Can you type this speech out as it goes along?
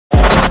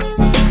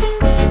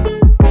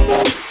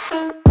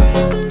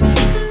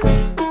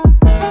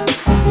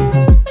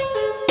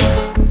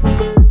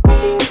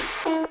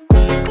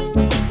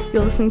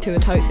listening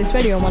to Atoa Access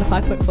Radio on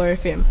 105.4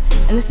 FM,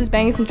 and this is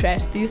Bangers and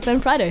Trash, the Youth Zone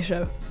Friday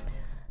show.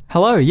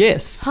 Hello,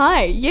 yes.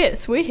 Hi,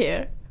 yes, we're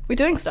here. We're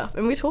doing stuff,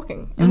 and we're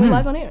talking, and we're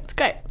live on air. It's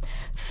great.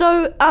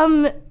 So,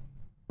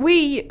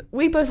 we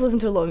both listen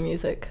to a lot of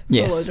music from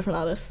a lot of different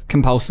artists.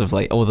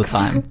 Compulsively, all the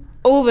time.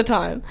 All the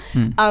time.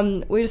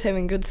 We're just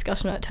having a good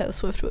discussion about Taylor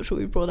Swift, which will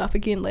be brought up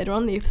again later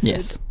on in the episode.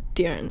 Yes.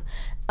 Darren.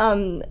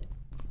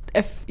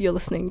 If you're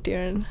listening,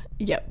 Darren,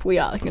 yep, we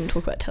are going to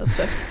talk about Taylor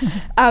Swift.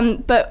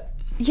 But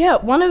yeah,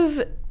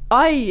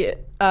 I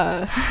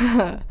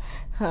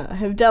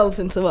have delved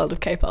into the world of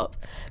K-pop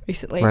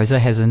recently. Rosa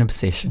has an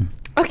obsession.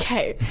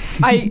 Okay,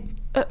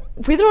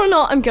 whether or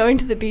not I'm going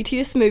to the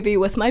BTS movie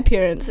with my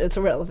parents, it's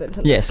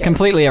irrelevant. Yes,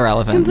 completely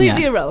irrelevant.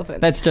 Completely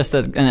irrelevant. That's just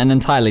an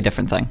entirely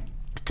different thing.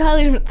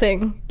 Entirely different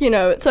thing. You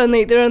know,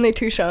 there are only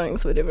 2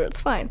 showings, whatever.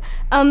 It's fine.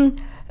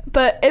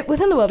 But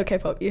within the world of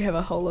K-pop, you have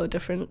a whole lot of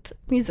different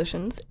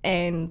musicians,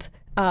 and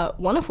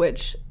one of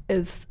which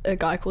is a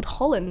guy called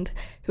Holland,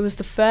 who was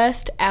the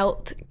first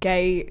out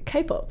gay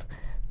K-pop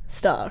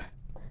star.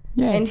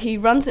 Yeah. And he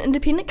runs an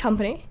independent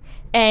company,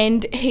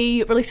 and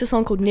he released a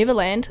song called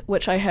Neverland,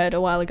 which I heard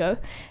a while ago,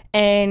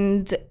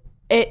 and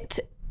it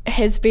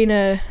has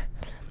been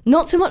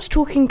not so much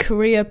talking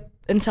Korea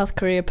in South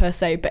Korea per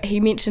se, but he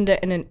mentioned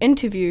it in an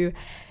interview.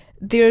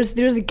 There's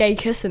a gay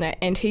kiss in it,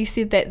 and he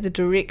said that the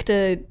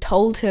director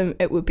told him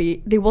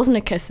there wasn't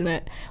a kiss in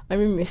it. I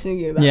remember messaging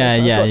you about this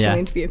when I was watching the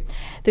interview.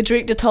 The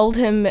director told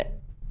him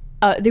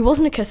there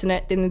wasn't a kiss in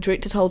it, then the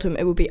director told him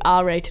it would be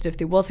R-rated if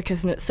there was a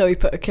kiss in it, so he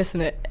put a kiss in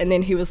it, and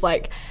then he was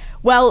like,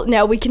 well,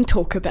 now we can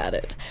talk about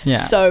it.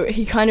 Yeah. So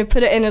he kind of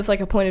put it in as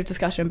like a point of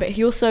discussion, but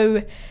he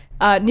also,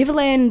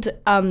 Neverland,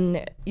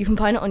 you can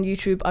find it on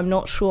YouTube. I'm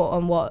not sure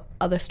on what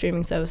other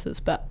streaming services,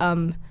 but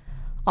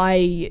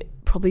I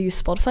probably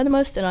use Spotify the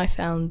most, and I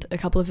found a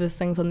couple of his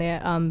things on there.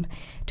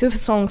 2 of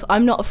his songs,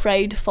 I'm Not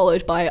Afraid,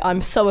 followed by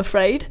I'm So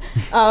Afraid.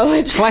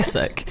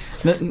 Classic.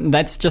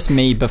 That's just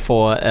me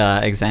before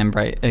exam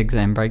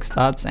break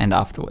starts and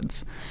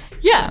afterwards.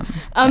 Yeah.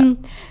 So I'm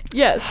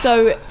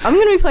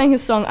going to be playing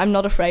his song I'm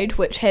Not Afraid,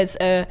 which has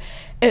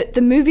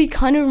the movie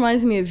kind of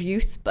reminds me of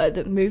Youth, but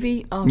the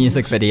movie...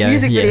 Music video.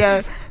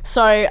 Yes.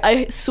 Sorry,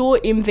 I saw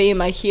MV in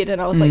my head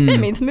and I was like, that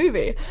means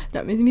movie.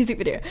 No, it means music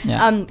video. Yeah.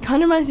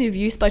 Kind of reminds me of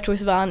Youth by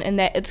Troye Sivan, in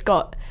that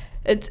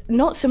it's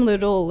not similar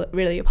at all,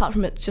 really, apart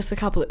from it's just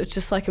it's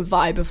just like a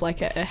vibe of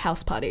like a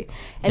house party.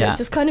 And it's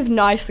just kind of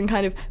nice and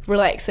kind of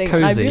relaxing.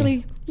 Cozy.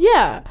 And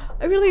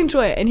I really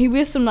enjoy it. And he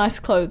wears some nice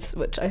clothes,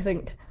 which I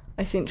think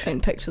I sent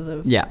Trent pictures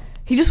of. Yeah.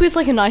 He just wears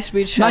like a nice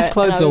red shirt. Nice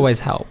clothes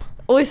always help.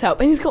 Always help.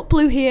 And he's got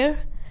blue hair.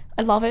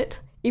 I love it.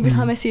 Every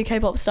time I see a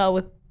K-pop star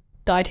with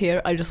dyed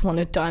hair, I just want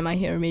to dye my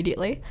hair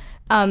immediately.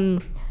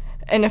 And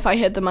if I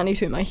had the money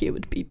to, my hair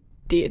would be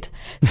dead.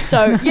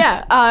 So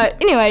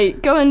anyway,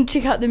 go and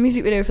check out the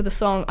music video for the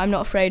song I'm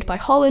Not Afraid by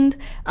Holland.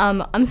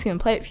 I'm just going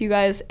to play it for you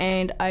guys,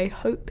 and I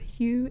hope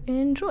you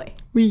enjoy.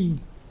 Wee.